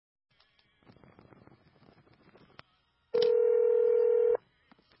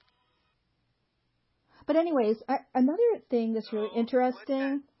But anyways, another thing that's really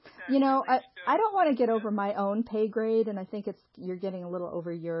interesting, you know, I don't want to get over my own pay grade, and I think you're getting a little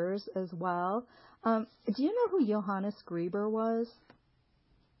over yours as well. Do you know who Johannes Grieber was?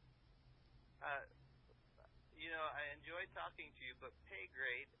 I enjoy talking to you, but pay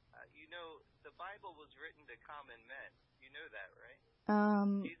grade, the Bible was written to common men. You know that, right?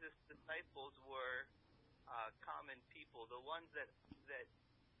 Jesus' disciples were common people. The ones that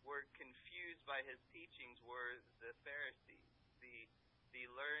were confused by his teachings were the Pharisees, the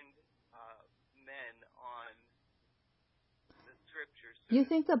learned men on the scriptures. So you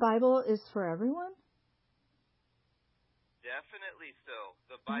think the Bible is for everyone? Definitely so.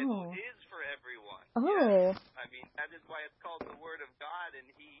 The Bible is for everyone. Oh. Yes. I mean, that is why it's called the Word of God, and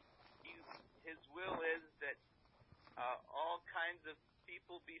his will is that all kinds of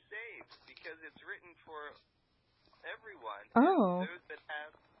people be saved, because it's written for everyone. Oh.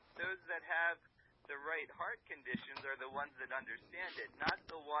 Those that have the right heart conditions are the ones that understand it, not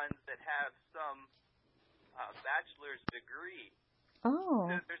the ones that have some bachelor's degree.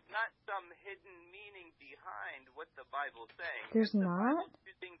 Oh. So there's not some hidden meaning behind what the Bible's saying. There's if the not? Bible's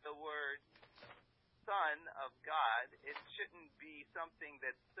using the word Son of God, it shouldn't be something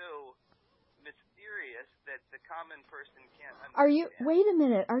that's so mysterious that the common person can't understand. Wait a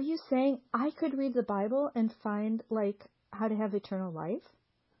minute, are you saying I could read the Bible and find, like, how to have eternal life?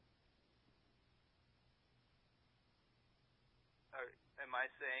 Am I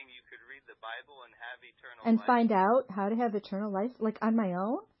saying you could read the Bible and have eternal life? And find out how to have eternal life, like, on my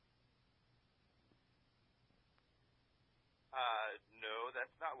own? No,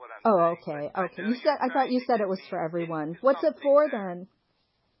 that's not what I'm saying. Oh, okay. I thought you said it was for everyone. What's it for then?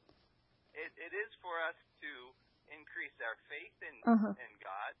 It is for us to increase our faith in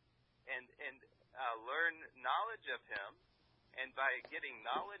God and learn knowledge of Him. And by getting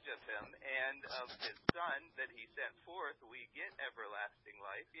knowledge of Him and of His Son that He sent forth, we get everlasting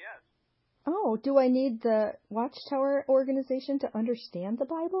life, yes. Oh, do I need the Watchtower organization to understand the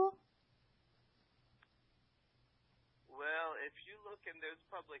Bible? Well, if you look in those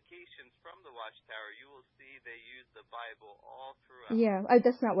publications from the Watchtower, you will see they use the Bible all throughout. Yeah,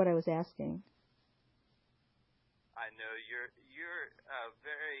 that's not what I was asking. I know you're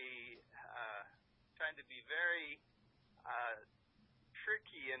very trying to be very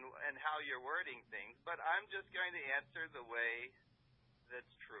tricky in how you're wording things, but I'm just going to answer the way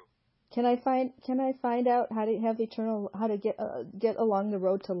that's true. Can I find out how to have how to get along the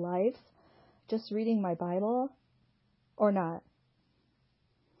road to life, just reading my Bible, or not?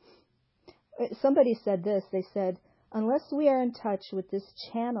 Somebody said this. They said, unless we are in touch with this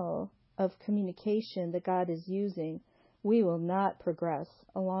channel of communication that God is using, we will not progress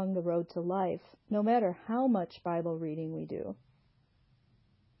along the road to life, no matter how much Bible reading we do.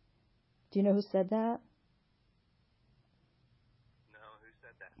 Do you know who said that? No, who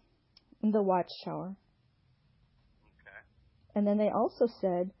said that? The Watchtower. Okay. And then they also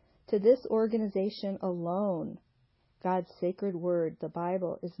said, to this organization alone, God's sacred word, the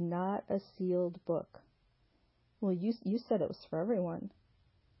Bible, is not a sealed book. Well, you said it was for everyone.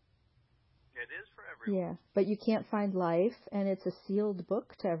 It is for everyone. Yeah, but you can't find life, and it's a sealed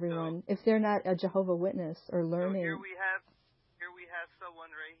book to everyone if they're not a Jehovah's Witness or learning. So here we have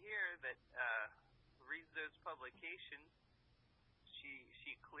someone right here that reads those publications.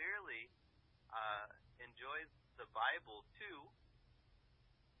 She clearly enjoys the Bible too,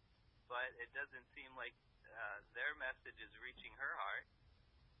 but it doesn't seem like their message is reaching her heart.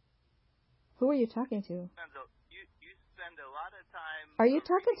 Who are you talking to? You spend a lot of time. Are you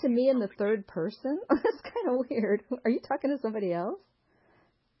talking to me in the third person? That's kind of weird. Are you talking to somebody else?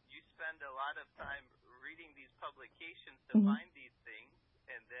 You spend a lot of time reading these publications to find these things,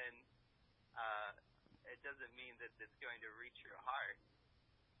 and then it doesn't mean that it's going to reach your heart.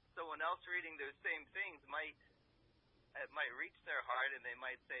 Someone else reading those same things might reach their heart, and they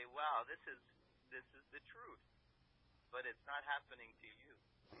might say, "Wow, this is the truth," but it's not happening to you.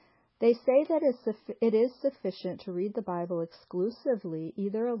 They say that it is sufficient to read the Bible exclusively,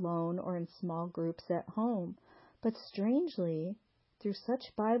 either alone or in small groups at home. But strangely, through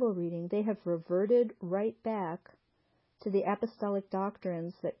such Bible reading, they have reverted right back to the apostolic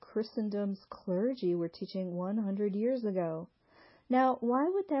doctrines that Christendom's clergy were teaching 100 years ago. Now, why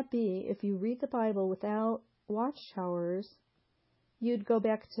would that be? If you read the Bible without watchtowers, you'd go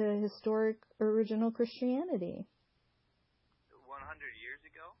back to historic original Christianity. 100 years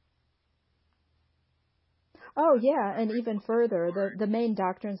ago? Oh, yeah, and even further, the main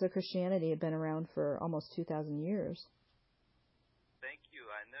doctrines of Christianity have been around for almost 2,000 years. Thank you,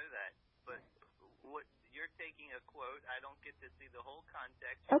 I know that. But you're taking a quote. I don't get to see the whole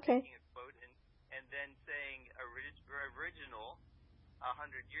context. You're taking a quote and then saying original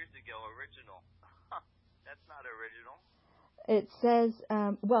 100 years ago, original. That's not original. It says,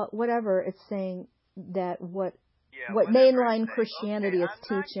 whatever it's saying, that what mainline Christianity is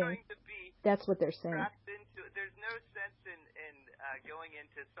teaching, that's what they're saying. There's no sense in going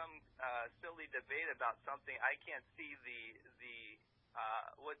into some silly debate about something I can't see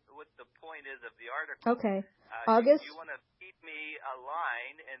what the point is of the article. Okay. August. You want to feed me a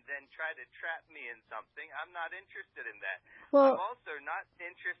line and then try to trap me in something. I'm not interested in that. Well, I'm also not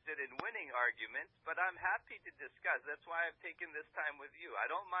interested in winning arguments, but I'm happy to discuss. That's why I've taken this time with you. I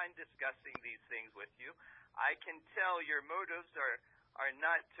don't mind discussing these things with you. I can tell your motives are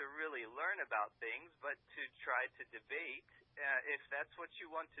not to really learn about things, but to try to debate. If that's what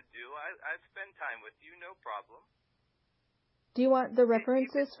you want to do, I've spent time with you, no problem. Do you want the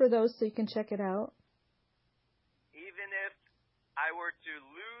references for those so you can check it out? Even if I were to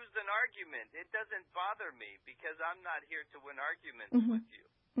lose an argument, it doesn't bother me because I'm not here to win arguments with you.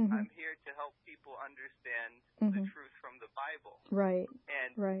 I'm here to help people understand the truth from the Bible. Right.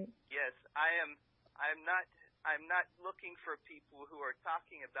 And yes, I'm not looking for people who are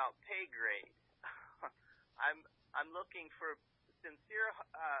talking about pay grade. I'm looking for sincere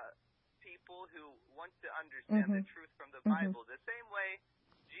people who want to understand the truth from the Bible. The same way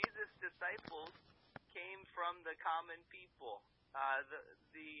Jesus' disciples came from the common people.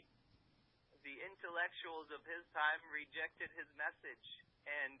 The intellectuals of his time rejected his message,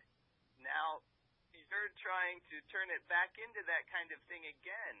 and now you're trying to turn it back into that kind of thing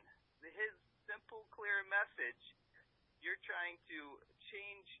again. His simple, clear message, you're trying to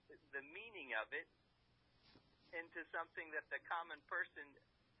change the meaning of it into something that the common person,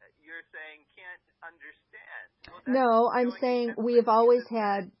 you're saying, can't understand. Well, no, I'm saying we have always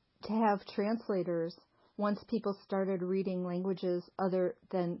had to have translators once people started reading languages other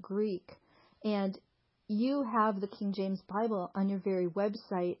than Greek. And you have the King James Bible on your very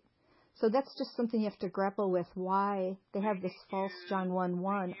website. So that's just something you have to grapple with, why they have this false John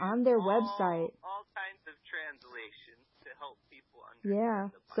 1:1 on their website. All kinds of translations to help people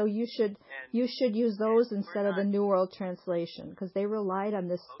understand the Bible. So you should use those instead of the New World Translation, because they relied on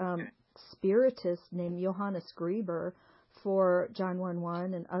this spiritist named Johannes Grieber for John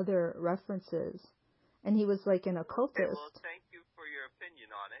 1:1 and other references. And he was like an occultist. Okay, well, thank you for your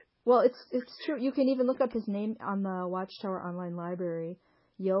opinion on it. Well, it's true. You can even look up his name on the Watchtower Online Library.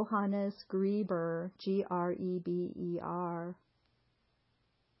 Johannes Grieber, Greber.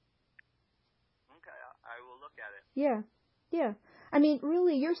 Okay, I will look at it. Yeah. I mean,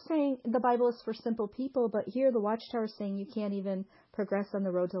 really, you're saying the Bible is for simple people, but here the Watchtower is saying you can't even progress on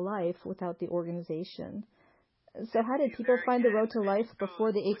the road to life without the organization. So how did people find the road to life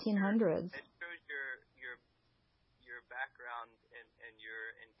before the 1800s? It shows your background and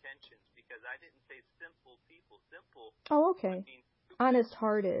your intentions, because I didn't say simple people. Simple. Oh, okay.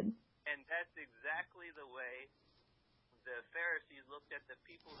 Honest-hearted. And that's exactly the way the Pharisees looked at the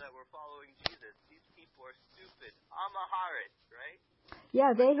people that were following Jesus. These people are stupid. Amaharit, right?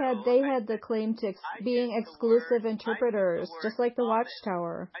 Yeah, they had the claim to being exclusive interpreters, just like the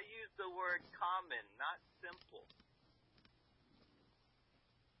Watchtower. I use the word common, not simple.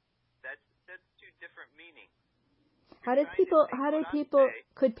 That's two different meanings.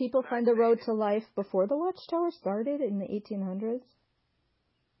 Could people find the road to life before the Watchtower started in the 1800s?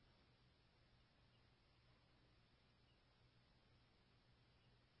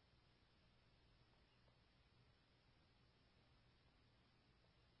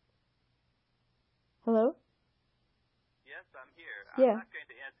 Hello? Yes, I'm here. Yeah. I'm not going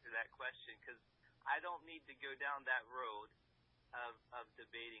to answer that question because I don't need to go down that road of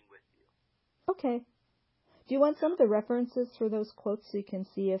debating with you. Okay. Do you want some of the references for those quotes so you can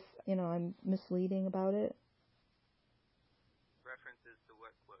see if, I'm misleading about it? References to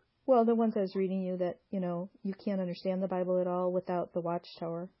what quotes? Well, the ones I was reading you that, you can't understand the Bible at all without the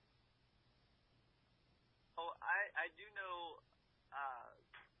Watchtower. Oh, I do know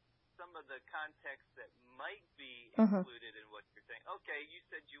some of the context that might be included in what you're saying. Okay, you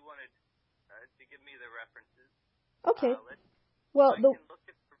said you wanted to give me the references. Okay. I can look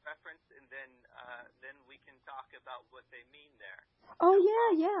at the reference and then we can talk about what they mean there. Oh,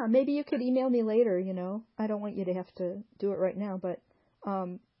 yeah. Maybe you could email me later, I don't want you to have to do it right now, but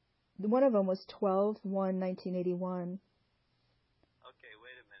one of them was 12/1/1981. Okay,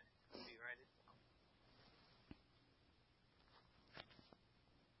 wait a minute. Let me write it down.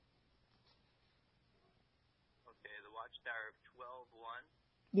 Okay, the Watchtower of 12/1.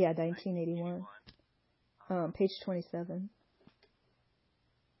 Yeah, 1981. Page 27.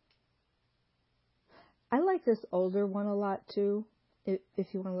 I like this older one a lot too.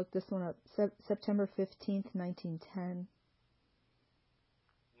 if you want to look this one up, September 15th, 1910.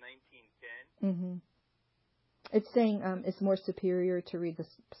 1910? Mm-hmm. It's saying it's more superior to read the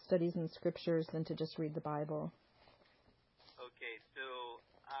studies in scriptures than to just read the Bible. Okay, so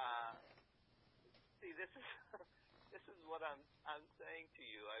see, this is what I'm saying to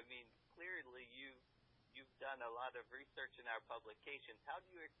you. I mean, clearly you've done a lot of research in our publications. How do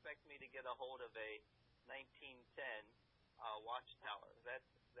you expect me to get a hold of a 1910 watchtower?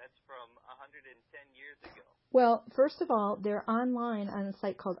 That's from 110 years ago. Well, first of all, they're online on a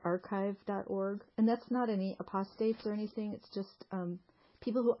site called archive.org, and that's not any apostates or anything. It's just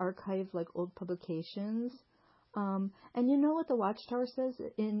people who archive like old publications. And you know what the Watchtower says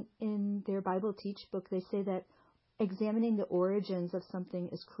in their Bible Teach book? They say that examining the origins of something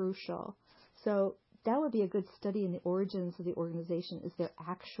is crucial. So that would be a good study in the origins of the organization, is their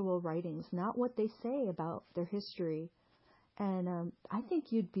actual writings, not what they say about their history. And I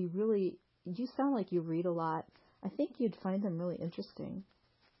think you sound like you read a lot. I think you'd find them really interesting.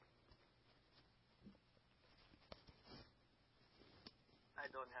 I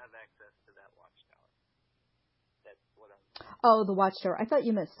don't have access to that Watchtower. That's what I'm... Oh, the Watchtower. I thought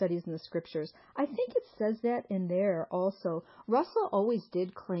you meant studies in the scriptures. I think it says that in there also. Russell always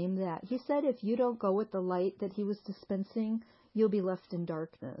did claim that. He said if you don't go with the light that he was dispensing, you'll be left in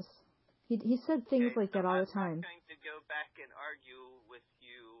darkness. He said things like that all the time. I'm not going to go back and argue with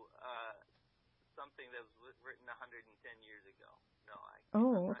you something that was written 110 years ago.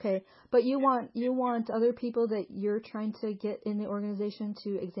 No, okay. But you want other people that you're trying to get in the organization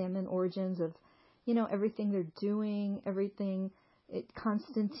to examine origins of, everything they're doing,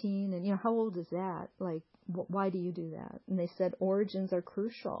 Constantine, and how old is that? Like, why do you do that? And they said origins are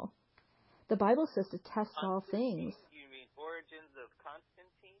crucial. The Bible says to test all things. You mean origins of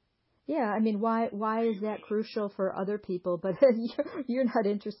Constantine? Yeah, I mean, why is that crucial for other people, but you're not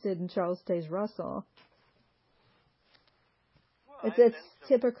interested in Charles Taze Russell? Well, it's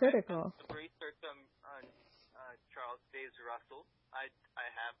hypocritical. I've done some research on Charles Taze Russell. I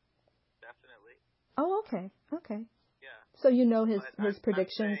have, definitely. Oh, okay. Yeah. So his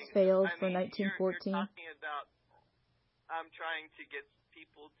predictions failed for 1914? You're talking about I'm trying to get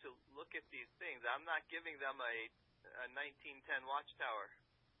people to look at these things. I'm not giving them a 1910 watchtower.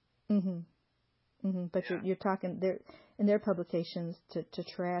 But yeah. you're talking in their publications to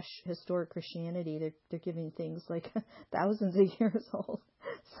trash historic Christianity. They're giving things like thousands of years old.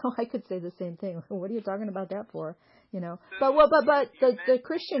 So I could say the same thing. What are you talking about that for? So but the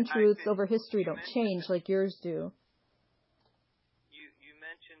Christian truths over history don't change like yours do. You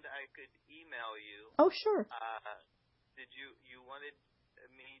mentioned I could email you. Oh, sure. Did you wanted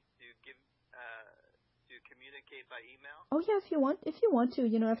me to give to communicate by email? Oh yeah, if you want to,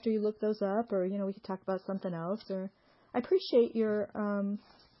 after you look those up, or we could talk about something else. Or I appreciate your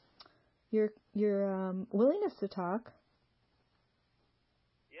willingness to talk.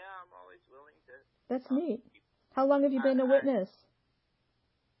 Yeah, I'm always willing to. That's neat. How long have you been a witness?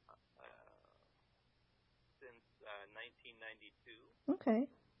 Since 1992. Okay.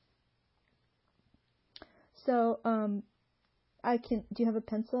 So do you have a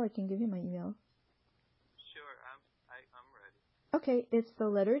pencil? I can give you my email. I'm ready. Okay, it's the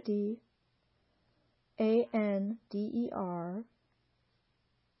letter D, ANDER,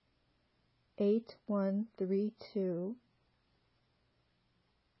 8132.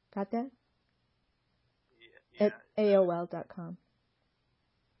 Got that? Yeah. At AOL.com.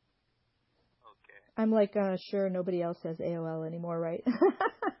 Okay. I'm like, sure, nobody else has AOL anymore, right? Yeah,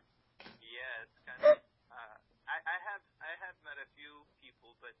 it's kind of. I have met a few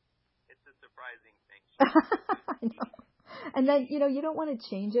people, but it's a surprising thing. I know. And then, you don't want to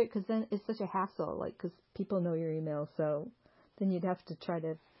change it because then it's such a hassle, because people know your email, so then you'd have to try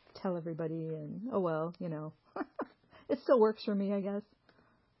to tell everybody, and, it still works for me, I guess.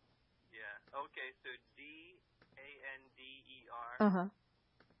 Yeah, okay, so DANDER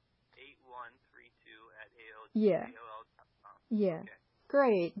 8132 at AOL.com. Yeah. Okay.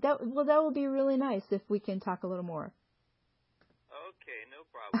 Great. That will be really nice if we can talk a little more. Okay, no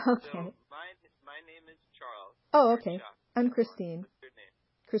problem. Okay. So my name is Charles. Oh, okay. I'm Christine. What's your name?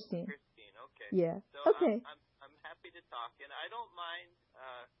 Christine, okay. Yeah. So okay. I'm happy to talk, and I don't mind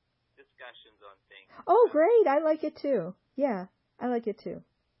discussions on things. Oh, great. I like it too. Yeah, I like it too.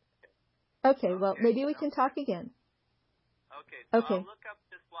 Okay, well, maybe we can talk again. Okay, so Okay. I'll look up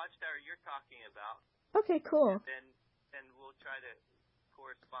this watchtower you're talking about. Okay, cool. And then we'll try to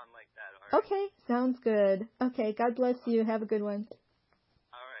correspond like that, all right? Okay, sounds good. Okay, God bless you. Have a good one.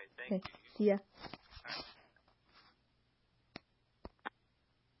 All right, thank you. See ya.